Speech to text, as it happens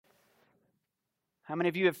How many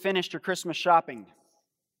of you have finished your Christmas shopping?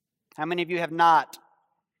 How many of you have not?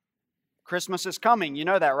 Christmas is coming, you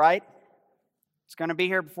know that, right? It's going to be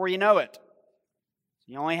here before you know it.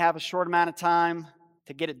 You only have a short amount of time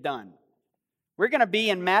to get it done. We're going to be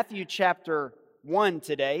in Matthew chapter 1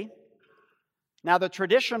 today. Now, the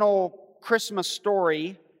traditional Christmas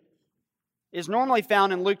story is normally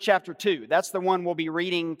found in Luke chapter 2. That's the one we'll be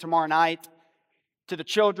reading tomorrow night to the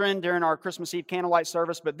children during our Christmas Eve candlelight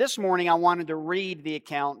service. But this morning, I wanted to read the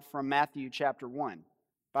account from Matthew chapter 1.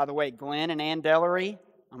 By the way, Glenn and Ann Dellery,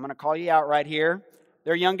 I'm going to call you out right here.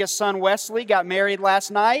 Their youngest son, Wesley, got married last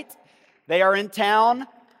night. They are in town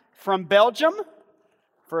from Belgium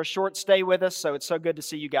for a short stay with us, so it's so good to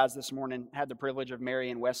see you guys this morning. Had the privilege of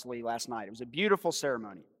marrying Wesley last night. It was a beautiful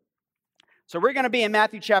ceremony. So we're going to be in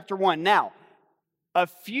Matthew chapter 1. Now, a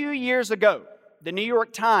few years ago, the New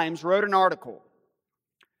York Times wrote an article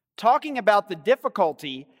talking about the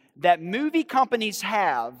difficulty that movie companies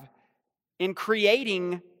have in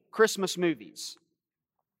creating Christmas movies.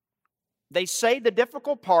 They say the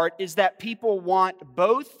difficult part is that people want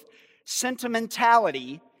both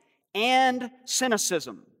sentimentality and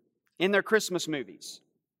cynicism in their Christmas movies.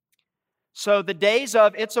 So the days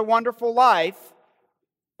of It's a Wonderful Life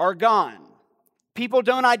are gone. People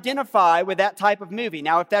don't identify with that type of movie.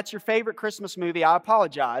 Now, if that's your favorite Christmas movie, I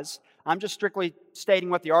apologize. I'm just strictly stating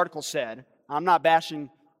what the article said. I'm not bashing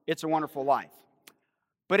It's a Wonderful Life.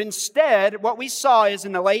 But instead, what we saw is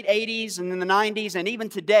in the late 80s and in the 90s and even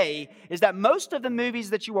today is that most of the movies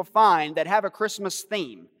that you will find that have a Christmas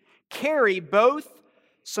theme carry both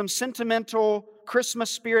some sentimental Christmas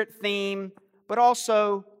spirit theme, but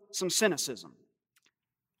also some cynicism.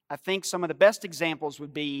 I think some of the best examples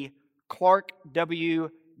would be Clark W.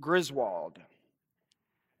 Griswold,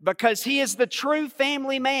 because he is the true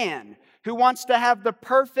family man who wants to have the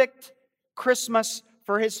perfect Christmas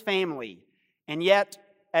for his family. And yet,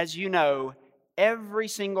 as you know, every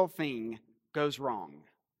single thing goes wrong.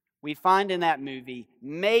 We find in that movie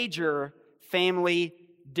major family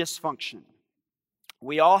dysfunction.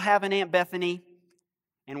 We all have an Aunt Bethany,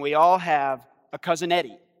 and we all have a Cousin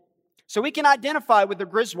Eddie. So we can identify with the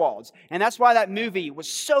Griswolds, and that's why that movie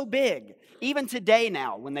was so big, even today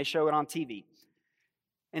now when they show it on TV.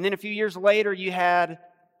 And then a few years later, you had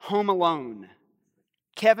Home Alone.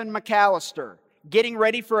 Kevin McAllister getting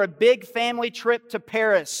ready for a big family trip to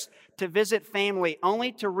Paris to visit family,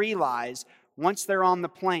 only to realize once they're on the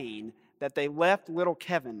plane that they left little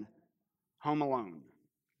Kevin home alone.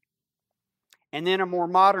 And then a more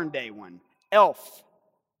modern day one, Elf.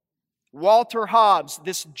 Walter Hobbs,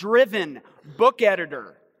 this driven book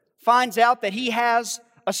editor, finds out that he has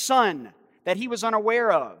a son that he was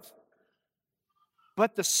unaware of.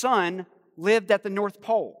 But the son lived at the North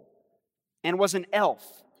Pole and was an elf.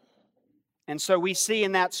 And so we see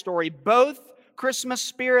in that story both Christmas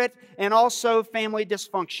spirit and also family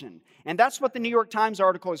dysfunction. And that's what the New York Times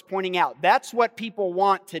article is pointing out. That's what people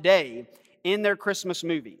want today in their Christmas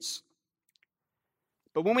movies.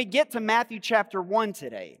 But when we get to Matthew chapter 1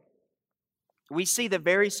 today, we see the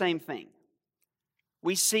very same thing.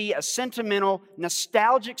 We see a sentimental,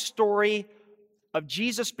 nostalgic story of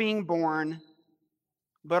Jesus being born,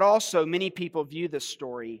 but also many people view this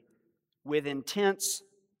story with intense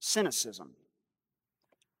cynicism.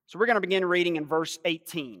 So we're going to begin reading in verse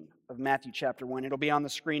 18 of Matthew chapter 1. It'll be on the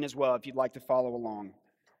screen as well if you'd like to follow along.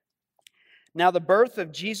 Now the birth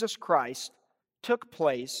of Jesus Christ took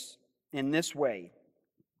place in this way.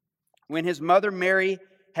 When his mother Mary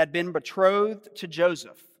had been betrothed to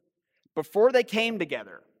Joseph, before they came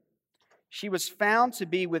together, she was found to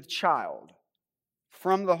be with child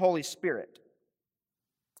from the Holy Spirit.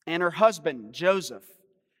 And her husband, Joseph,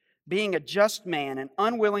 being a just man and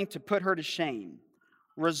unwilling to put her to shame,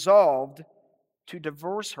 resolved to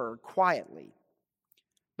divorce her quietly.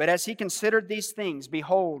 But as he considered these things,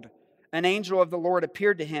 behold, an angel of the Lord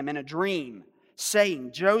appeared to him in a dream,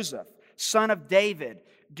 saying, Joseph, son of David,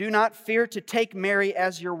 do not fear to take Mary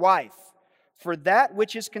as your wife, for that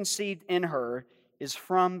which is conceived in her is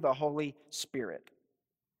from the Holy Spirit.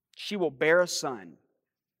 She will bear a son,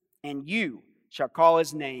 and you shall call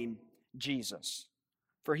his name Jesus,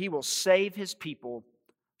 for he will save his people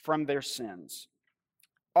from their sins.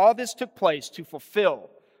 All this took place to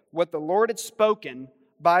fulfill what the Lord had spoken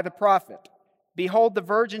by the prophet. Behold, the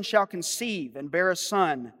virgin shall conceive and bear a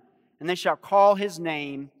son, and they shall call his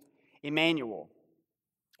name Emmanuel,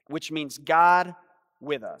 which means God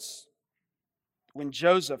with us. When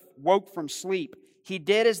Joseph woke from sleep, he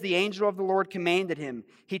did as the angel of the Lord commanded him.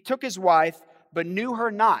 He took his wife, but knew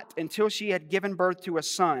her not until she had given birth to a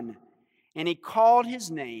son, and he called his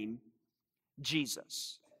name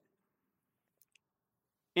Jesus.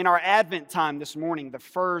 In our Advent time this morning, the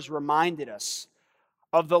firs reminded us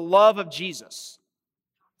of the love of Jesus.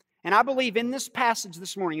 And I believe in this passage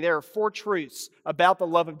this morning, there are 4 truths about the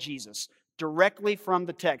love of Jesus directly from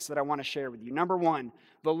the text that I want to share with you. Number 1,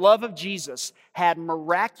 the love of Jesus had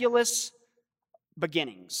miraculous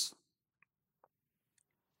beginnings.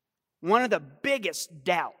 One of the biggest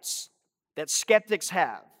doubts that skeptics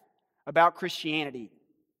have about Christianity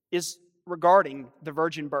is regarding the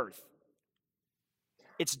virgin birth.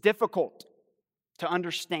 It's difficult to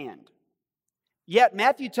understand. Yet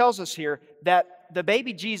Matthew tells us here that the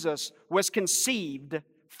baby Jesus was conceived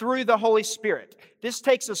through the Holy Spirit. This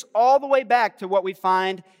takes us all the way back to what we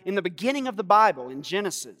find in the beginning of the Bible, in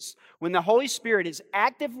Genesis, when the Holy Spirit is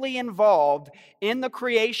actively involved in the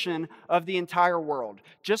creation of the entire world,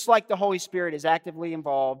 just like the Holy Spirit is actively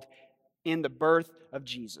involved in the birth of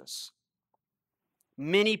Jesus.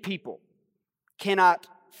 Many people cannot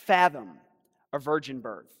fathom a virgin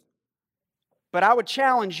birth. But I would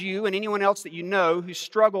challenge you and anyone else that you know who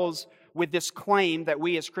struggles with this claim that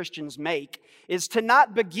we as Christians make is to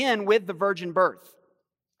not begin with the virgin birth.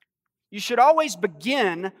 You should always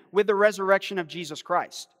begin with the resurrection of Jesus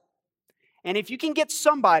Christ. And if you can get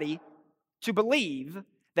somebody to believe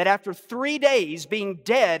that after 3 days being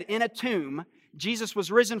dead in a tomb, Jesus was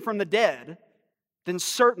risen from the dead, then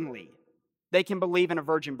certainly they can believe in a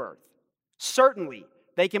virgin birth. Certainly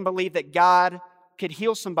they can believe that God could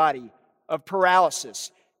heal somebody of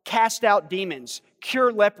paralysis, cast out demons,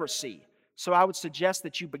 cure leprosy. So I would suggest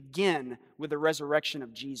that you begin with the resurrection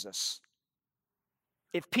of Jesus.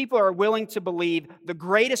 If people are willing to believe the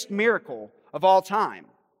greatest miracle of all time,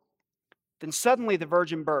 then suddenly the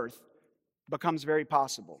virgin birth becomes very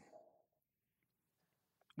possible.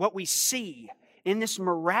 What we see in this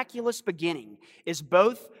miraculous beginning is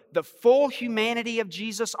both the full humanity of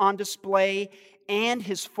Jesus on display and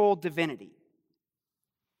His full divinity.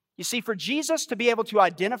 You see, for Jesus to be able to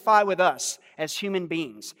identify with us as human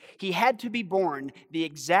beings, He had to be born the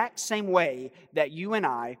exact same way that you and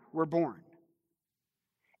I were born.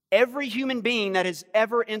 Every human being that has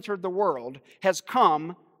ever entered the world has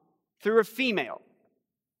come through a female.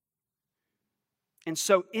 And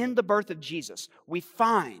so in the birth of Jesus, we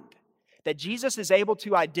find that Jesus is able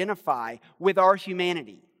to identify with our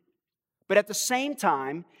humanity. But at the same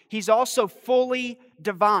time, He's also fully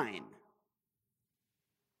divine,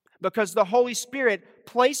 because the Holy Spirit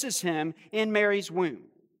places Him in Mary's womb.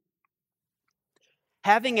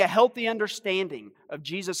 Having a healthy understanding of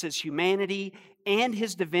Jesus' humanity and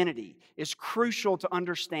His divinity is crucial to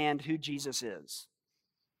understand who Jesus is.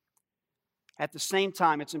 At the same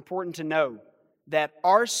time, it's important to know that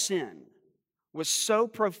our sin was so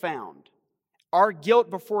profound, our guilt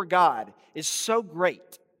before God is so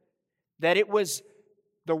great, that it was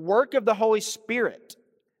the work of the Holy Spirit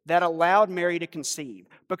that allowed Mary to conceive.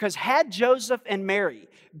 Because had Joseph and Mary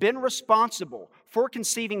been responsible for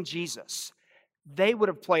conceiving Jesus, they would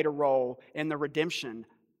have played a role in the redemption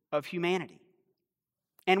of humanity.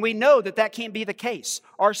 And we know that that can't be the case.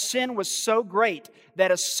 Our sin was so great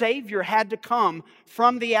that a Savior had to come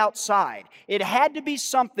from the outside. It had to be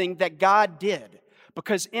something that God did,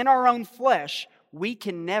 because in our own flesh, we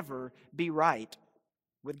can never be right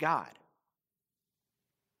with God.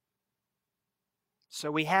 So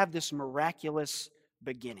we have this miraculous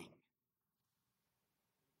beginning.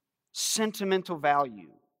 Sentimental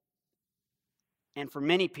value. And for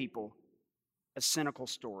many people, a cynical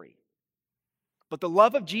story. But the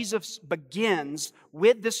love of Jesus begins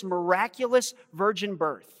with this miraculous virgin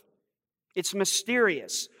birth. It's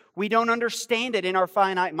mysterious. We don't understand it in our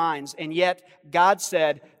finite minds. And yet, God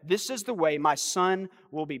said, "This is the way my Son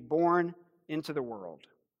will be born into the world."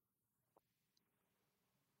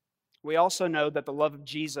 We also know that the love of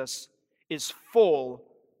Jesus is full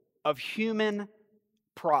of human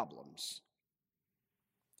problems.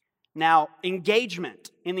 Now, engagement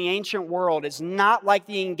in the ancient world is not like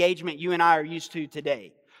the engagement you and I are used to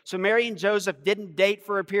today. So Mary and Joseph didn't date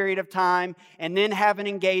for a period of time and then have an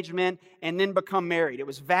engagement and then become married. It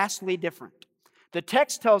was vastly different. The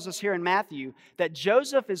text tells us here in Matthew that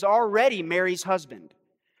Joseph is already Mary's husband.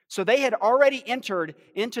 So they had already entered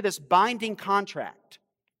into this binding contract.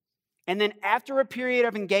 And then after a period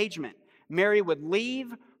of engagement, Mary would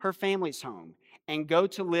leave her family's home and go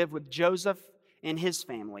to live with Joseph and his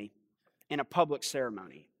family in a public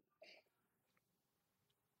ceremony.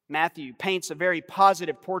 Matthew paints a very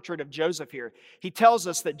positive portrait of Joseph here. He tells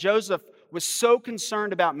us that Joseph was so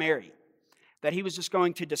concerned about Mary that he was just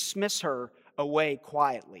going to dismiss her away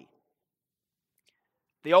quietly.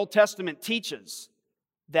 The Old Testament teaches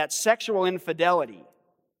that sexual infidelity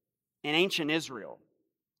in ancient Israel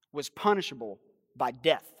was punishable by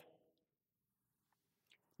death.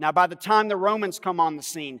 Now, by the time the Romans come on the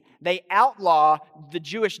scene, they outlaw the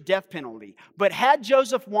Jewish death penalty. But had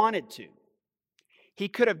Joseph wanted to, he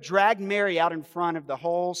could have dragged Mary out in front of the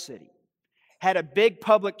whole city, had a big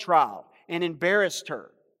public trial, and embarrassed her.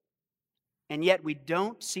 And yet we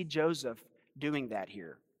don't see Joseph doing that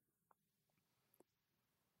here.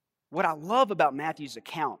 What I love about Matthew's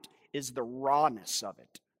account is the rawness of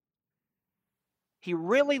it. He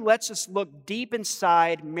really lets us look deep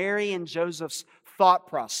inside Mary and Joseph's thought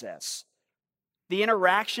process, the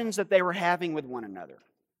interactions that they were having with one another.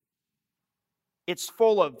 It's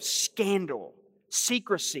full of scandal,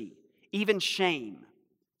 secrecy, even shame.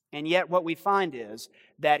 And yet what we find is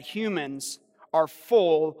that humans are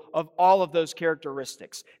full of all of those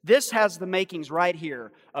characteristics. This has the makings right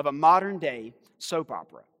here of a modern-day soap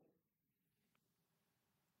opera.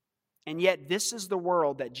 And yet this is the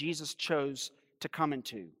world that Jesus chose to come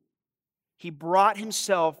into. He brought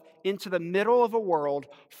himself into the middle of a world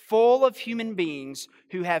full of human beings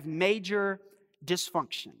who have major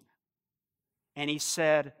dysfunction. And he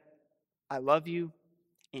said, I love you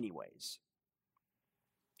anyways.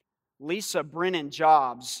 Lisa Brennan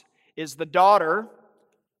Jobs is the daughter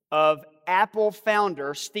of Apple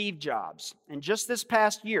founder Steve Jobs. And just this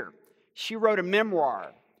past year, she wrote a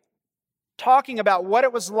memoir talking about what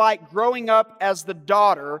it was like growing up as the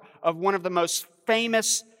daughter of one of the most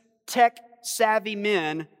famous tech-savvy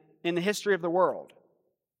men in the history of the world.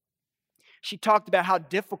 She talked about how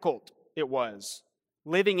difficult it was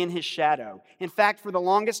living in his shadow. In fact, for the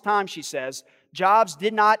longest time, she says, Jobs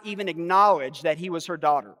did not even acknowledge that he was her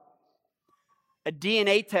daughter. A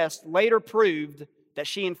DNA test later proved that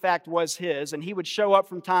she, in fact, was his, and he would show up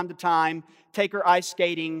from time to time, take her ice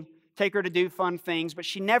skating, take her to do fun things, but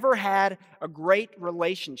she never had a great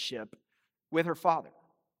relationship with her father.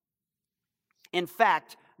 In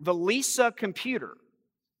fact, the Lisa computer,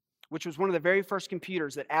 which was one of the very first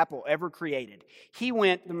computers that Apple ever created, he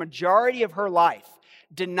went the majority of her life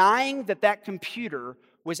denying that that computer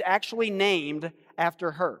was actually named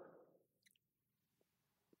after her.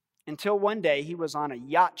 Until one day he was on a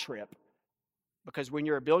yacht trip, because when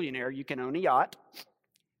you're a billionaire, you can own a yacht.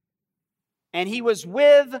 And he was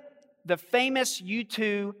with the famous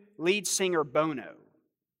U2 lead singer Bono.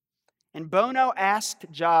 And Bono asked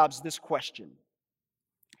Jobs this question: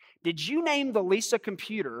 did you name the Lisa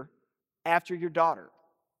computer after your daughter?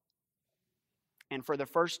 And for the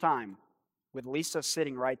first time, with Lisa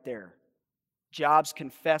sitting right there, Jobs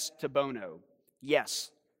confessed to Bono,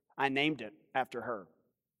 yes, I named it after her.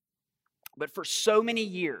 But for so many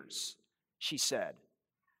years, she said,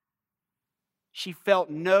 she felt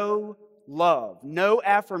no love, no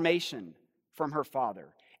affirmation from her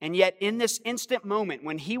father. And yet in this instant moment,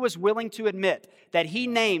 when he was willing to admit that he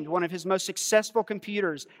named one of his most successful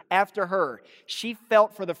computers after her, she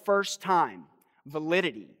felt for the first time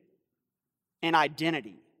validity and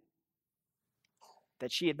identity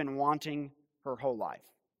that she had been wanting her whole life.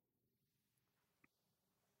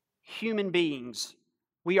 Human beings,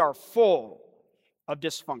 we are full of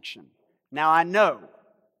dysfunction. Now I know,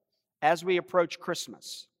 as we approach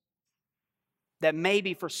Christmas, that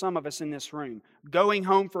maybe for some of us in this room, going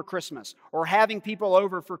home for Christmas or having people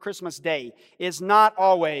over for Christmas Day is not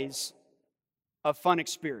always a fun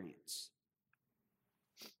experience.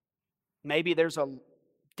 Maybe there's a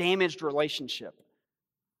damaged relationship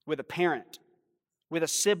with a parent, with a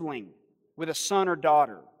sibling, with a son or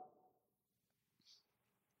daughter.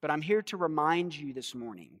 But I'm here to remind you this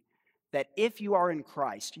morning that if you are in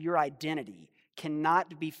Christ, your identity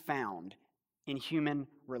cannot be found in human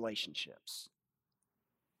relationships.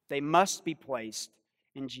 They must be placed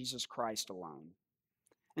in Jesus Christ alone.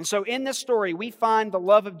 And so in this story, we find the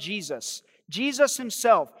love of Jesus. Jesus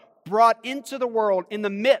himself brought into the world in the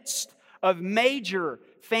midst of major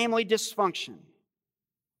family dysfunction.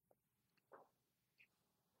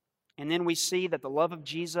 And then we see that the love of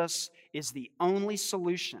Jesus is the only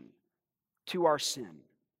solution to our sin.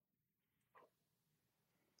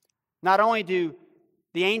 Not only do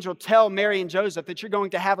the angel tell Mary and Joseph that you're going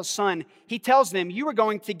to have a son, he tells them you are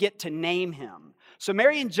going to get to name him. So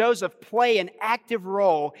Mary and Joseph play an active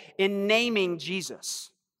role in naming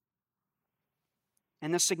Jesus.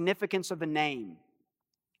 And the significance of the name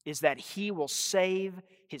is that he will save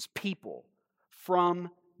his people from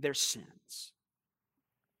their sins.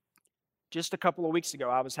 Just a couple of weeks ago,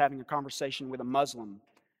 I was having a conversation with a Muslim.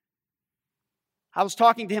 I was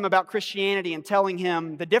talking to him about Christianity and telling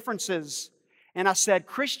him the differences. And I said,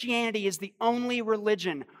 Christianity is the only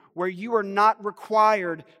religion where you are not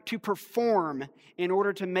required to perform in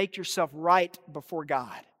order to make yourself right before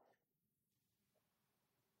God.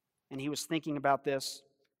 And he was thinking about this.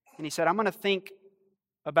 And he said, I'm going to think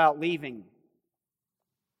about leaving.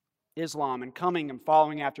 Islam and coming and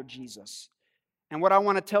following after Jesus. And what I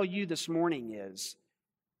want to tell you this morning is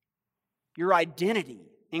your identity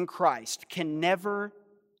in Christ can never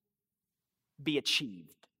be achieved.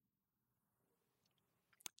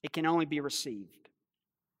 It can only be received.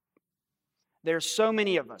 There are so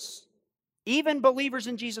many of us, even believers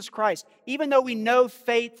in Jesus Christ, even though we know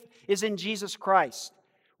faith is in Jesus Christ,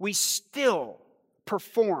 we still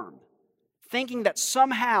perform thinking that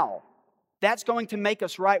somehow that's going to make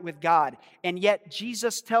us right with God. And yet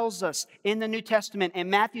Jesus tells us in the New Testament, and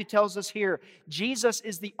Matthew tells us here, Jesus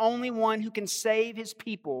is the only one who can save His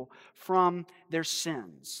people from their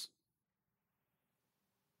sins.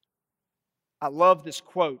 I love this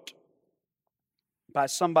quote by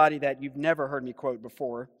somebody that you've never heard me quote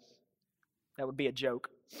before. That would be a joke.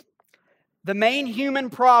 The main human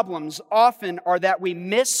problems often are that we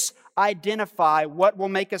misidentify what will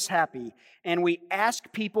make us happy, and we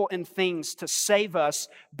ask people and things to save us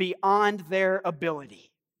beyond their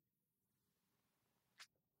ability.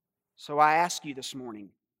 So I ask you this morning,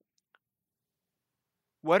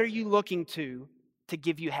 what are you looking to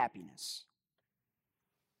give you happiness?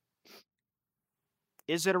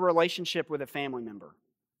 Is it a relationship with a family member?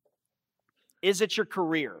 Is it your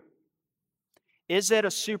career? Is it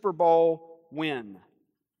a Super Bowl win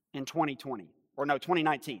in 2020? Or no,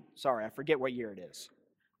 2019. Sorry, I forget what year it is.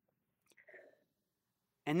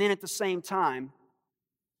 And then at the same time,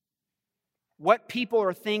 what people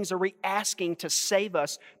or things are we asking to save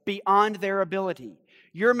us beyond their ability?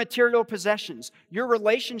 Your material possessions, your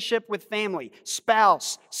relationship with family,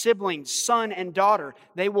 spouse, siblings, son and daughter,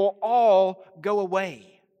 they will all go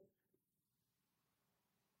away.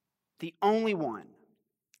 The only one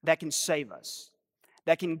that can save us,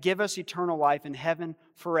 that can give us eternal life in heaven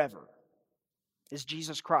forever, is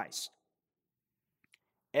Jesus Christ.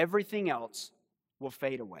 Everything else will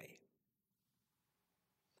fade away.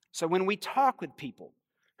 So when we talk with people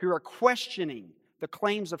who are questioning the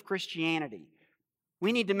claims of Christianity,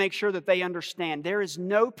 we need to make sure that they understand there is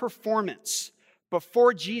no performance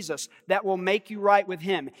before Jesus that will make you right with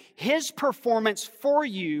Him. His performance for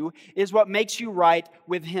you is what makes you right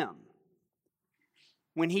with Him.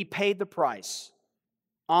 When He paid the price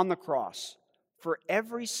on the cross for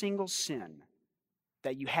every single sin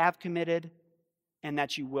that you have committed and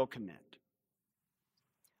that you will commit.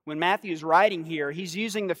 When Matthew is writing here, he's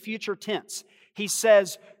using the future tense. He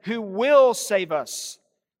says, who will save us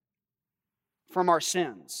from our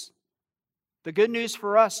sins. The good news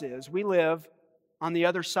for us is we live on the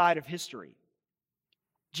other side of history.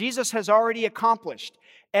 Jesus has already accomplished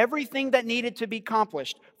everything that needed to be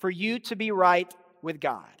accomplished for you to be right with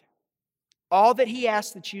God. All that He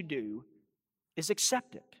asks that you do is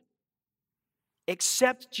accept it.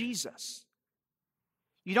 Accept Jesus.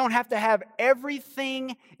 You don't have to have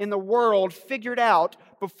everything in the world figured out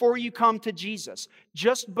before you come to Jesus.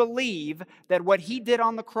 Just believe that what He did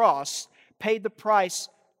on the cross paid the price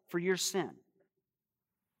for your sin.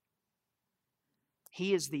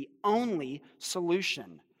 He is the only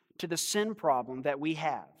solution to the sin problem that we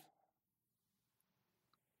have.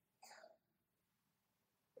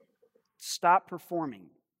 Stop performing.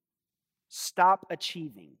 Stop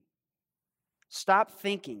achieving. Stop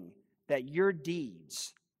thinking that your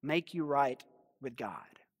deeds make you right with God.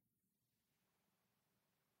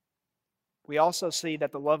 We also see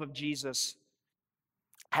that the love of Jesus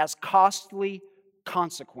has costly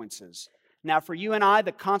consequences. Now, for you and I,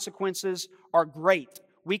 the consequences are great.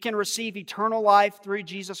 We can receive eternal life through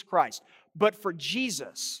Jesus Christ. But for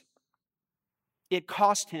Jesus, it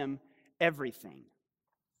cost Him everything.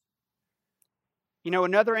 You know,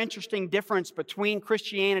 another interesting difference between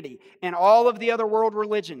Christianity and all of the other world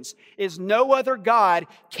religions is no other God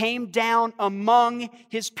came down among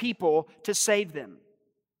His people to save them.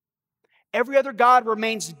 Every other God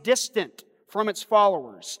remains distant from its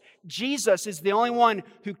followers. Jesus is the only one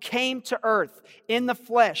who came to earth in the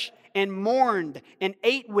flesh and mourned and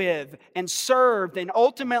ate with and served and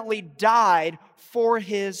ultimately died for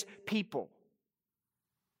His people.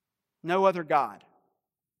 No other God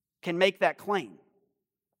can make that claim.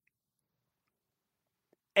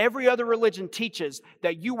 Every other religion teaches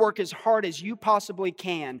that you work as hard as you possibly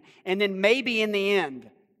can, and then maybe in the end,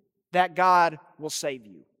 that God will save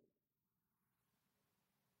you.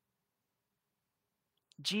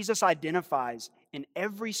 Jesus identifies in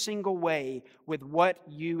every single way with what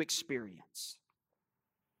you experience.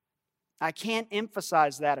 I can't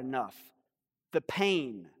emphasize that enough. The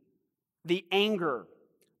pain, the anger,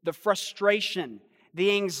 the frustration,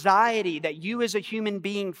 the anxiety that you as a human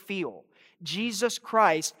being feel. Jesus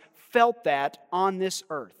Christ felt that on this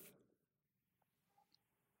earth.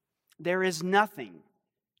 There is nothing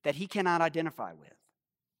that He cannot identify with.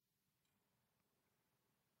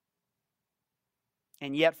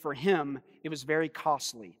 and yet for him, it was very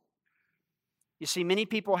costly. You see, many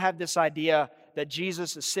people have this idea that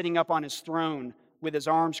Jesus is sitting up on his throne with his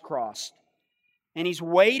arms crossed, and he's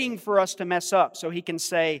waiting for us to mess up so he can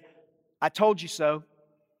say, I told you so.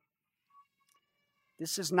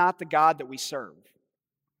 This is not the God that we serve.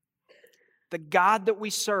 The God that we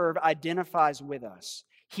serve identifies with us.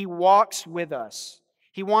 He walks with us.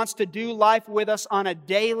 He wants to do life with us on a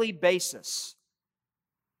daily basis.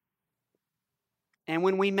 And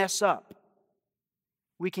when we mess up,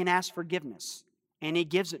 we can ask forgiveness, and He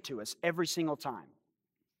gives it to us every single time.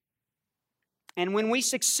 And when we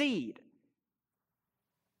succeed,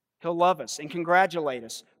 He'll love us and congratulate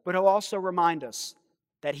us, but He'll also remind us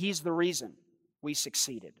that He's the reason we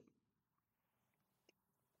succeeded.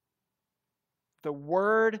 The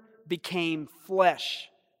Word became flesh,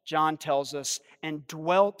 John tells us, and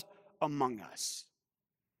dwelt among us.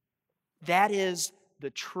 That is the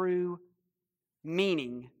true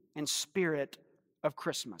meaning and spirit of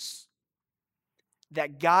Christmas.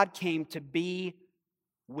 That God came to be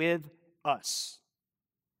with us.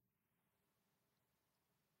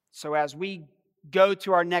 So as we go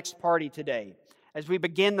to our next party today, as we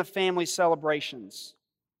begin the family celebrations,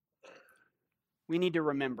 we need to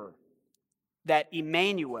remember that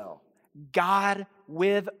Emmanuel, God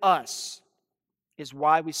with us, is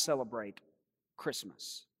why we celebrate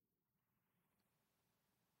Christmas.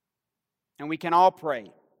 And we can all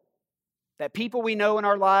pray that people we know in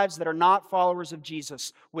our lives that are not followers of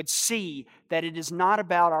Jesus would see that it is not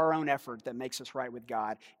about our own effort that makes us right with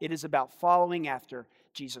God. It is about following after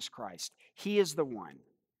Jesus Christ. He is the one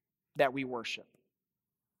that we worship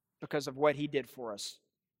because of what He did for us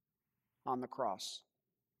on the cross.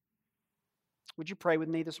 Would you pray with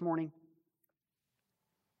me this morning?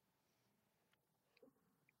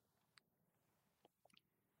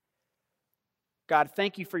 God,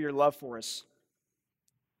 thank You for Your love for us.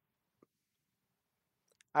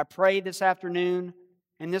 I pray this afternoon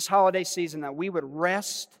and this holiday season that we would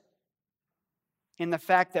rest in the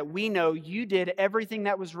fact that we know You did everything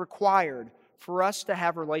that was required for us to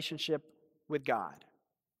have a relationship with God.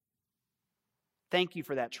 Thank You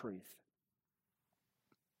for that truth.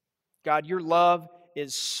 God, Your love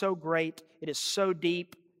is so great. It is so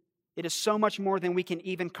deep. It is so much more than we can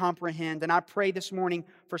even comprehend. And I pray this morning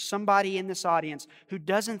for somebody in this audience who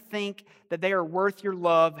doesn't think that they are worth Your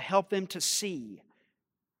love. Help them to see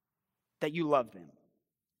that You love them.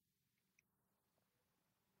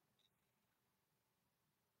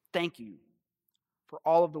 Thank You for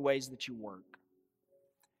all of the ways that You work.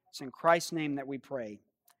 It's in Christ's name that we pray.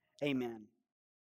 Amen.